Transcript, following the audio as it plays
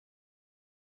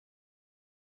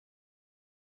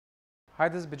Hi,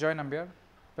 this is Bejoy Nambiar.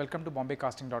 Welcome to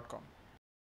Bombaycasting.com.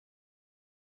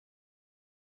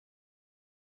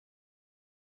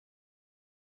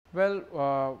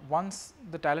 Well, once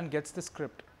the talent gets the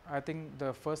script, I think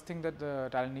the first thing that the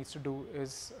talent needs to do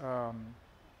is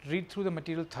read through the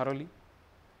material thoroughly.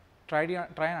 Try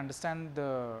and understand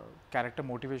the character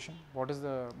motivation. What is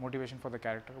the motivation for the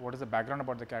character? What is the background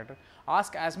about the character?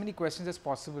 Ask as many questions as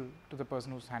possible to the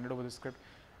person who's handed over the script.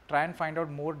 Try and find out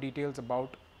more details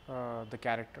about the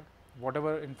character.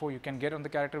 Whatever info you can get on the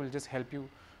character will just help you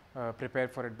prepare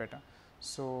for it better.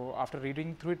 So after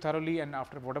reading through it thoroughly and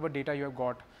after whatever data you have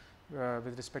got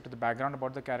with respect to the background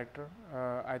about the character,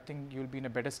 I think you'll be in a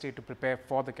better state to prepare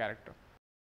for the character.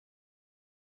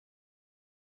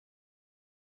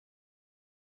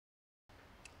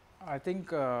 I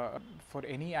think for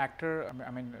any actor, I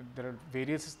mean, there are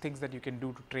various things that you can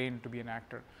do to train to be an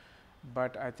actor.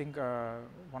 But I think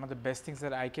one of the best things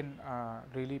that I can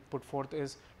really put forth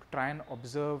is to try and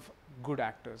observe good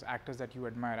actors, actors that you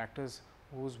admire, actors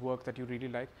whose work that you really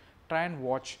like. Try and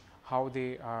watch how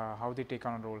they take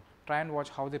on a role. Try and watch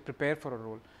how they prepare for a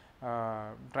role.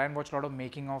 Try and watch a lot of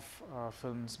making of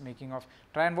films,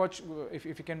 try and watch if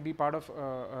you can be part of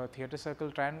a theatre circle,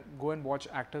 try and go and watch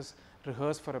actors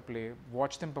rehearse for a play,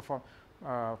 watch them perform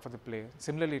for the play.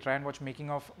 Similarly, try and watch making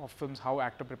of films, how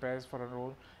actor prepares for a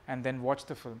role, and then watch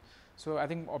the film. So I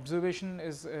think observation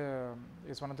is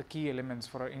one of the key elements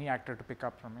for any actor to pick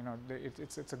up from. You know,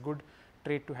 it's a good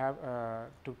trait to have,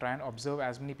 to try and observe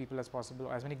as many people as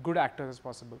possible, as many good actors as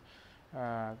possible.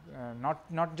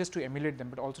 Not just to emulate them,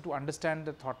 but also to understand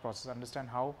the thought process, understand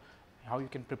how you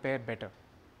can prepare better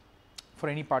for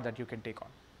any part that you can take on.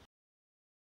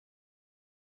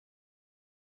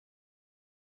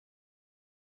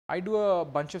 I do a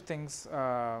bunch of things.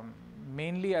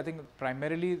 Mainly, I think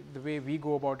primarily the way we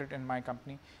go about it in my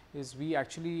company is we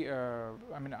actually,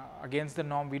 I mean, against the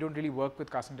norm, we don't really work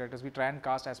with casting directors. We try and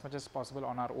cast as much as possible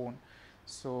on our own.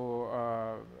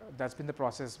 So that's been the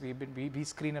process. We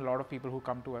screen a lot of people who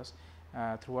come to us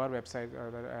through our website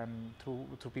and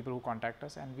through people who contact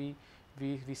us, and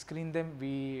we screen them.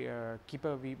 We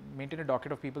maintain a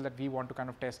docket of people that we want to kind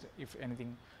of test if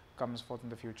anything comes forth in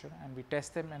the future, and we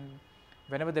test them. And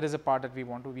whenever there is a part that we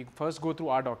want to, we first go through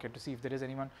our docket to see if there is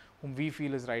anyone whom we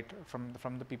feel is right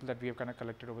from the people that we have kind of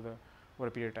collected over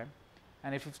a period of time.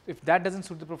 And if that doesn't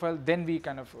suit the profile, then we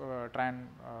kind of try and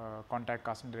contact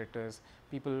casting directors,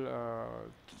 people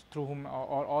through whom,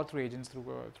 or through agents,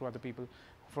 through other people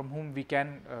from whom we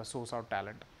can source out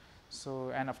talent.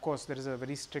 So, and of course, there is a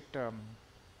very strict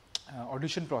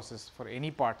audition process for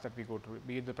any part that we go to,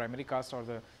 be it the primary cast or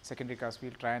the secondary cast.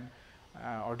 We'll try and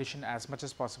audition as much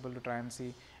as possible to try and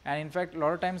see. And in fact, a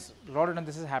lot of times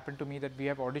this has happened to me, that we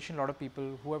have auditioned a lot of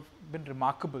people who have been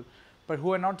remarkable, but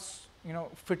who are not, you know,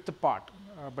 fit the part.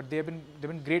 But they've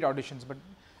been great auditions.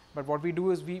 But what we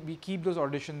do is we keep those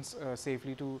auditions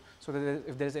safely so that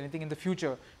if there is anything in the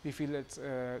future we feel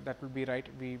that will be right,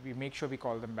 we make sure we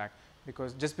call them back,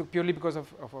 because just purely because of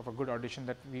a good audition,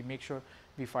 that we make sure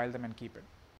we file them and keep it.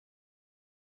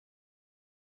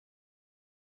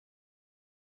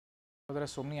 There are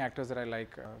so many actors that I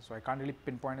like, so I can't really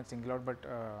pinpoint a single out, but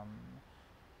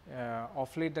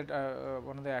of late, that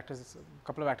one of the actors, a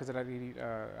couple of actors that I really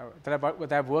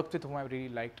that I've worked with, whom I really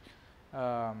liked.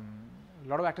 A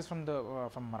lot of actors from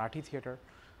Marathi theatre.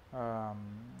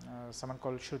 Someone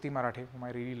called Shruti Marathe, whom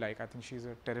I really like. I think she's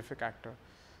a terrific actor.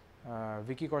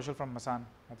 Vicky Kaushal from Masan,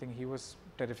 I think he was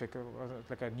terrific,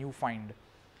 like a new find.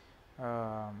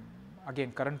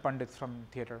 Again, Karan Pandit from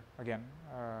theatre, again.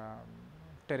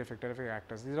 Terrific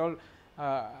actors. These are all,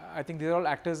 I think these are all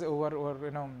actors who are,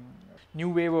 you know, new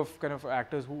wave of kind of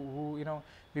actors who you know,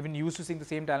 we've been used to seeing the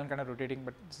same talent kind of rotating,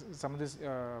 but some of this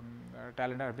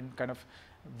talent have been kind of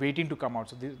waiting to come out.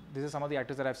 So these are some of the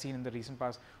actors that I've seen in the recent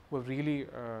past who have really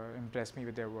impressed me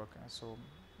with their work. So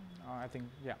I think,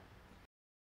 yeah.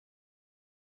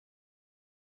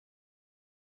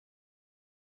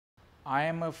 I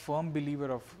am a firm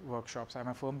believer of workshops. I am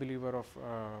a firm believer of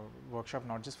workshop,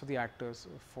 not just for the actors,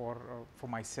 for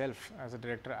myself as a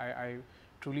director. I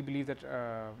truly believe that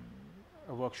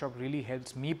a workshop really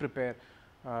helps me prepare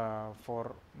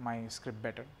for my script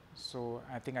better. So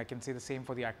I think I can say the same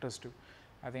for the actors too.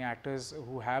 I think actors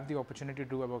who have the opportunity to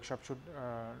do a workshop should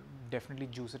definitely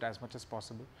juice it as much as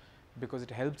possible, because it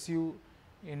helps you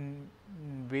in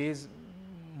ways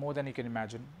more than you can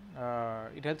imagine.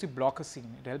 It helps you block a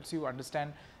scene. It helps you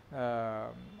understand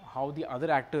how the other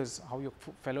actors, how your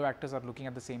fellow actors are looking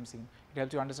at the same scene. It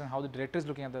helps you understand how the director is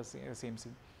looking at the same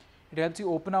scene. It helps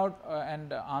you open out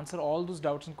and answer all those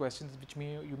doubts and questions which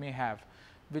you may have,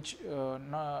 which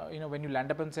when you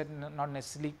land up on set, not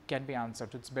necessarily can be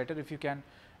answered. So it's better if you can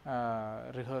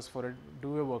rehearse for it,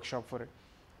 do a workshop for it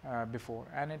before.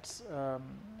 And it's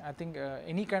I think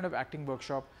any kind of acting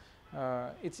workshop,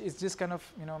 it's just kind of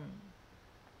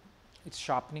it's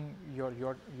sharpening your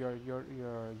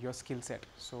skill set.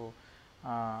 So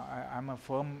I'm a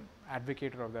firm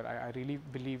advocate of that. I really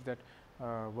believe that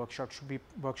workshops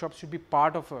should be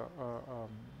part of a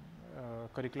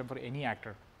curriculum for any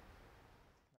actor.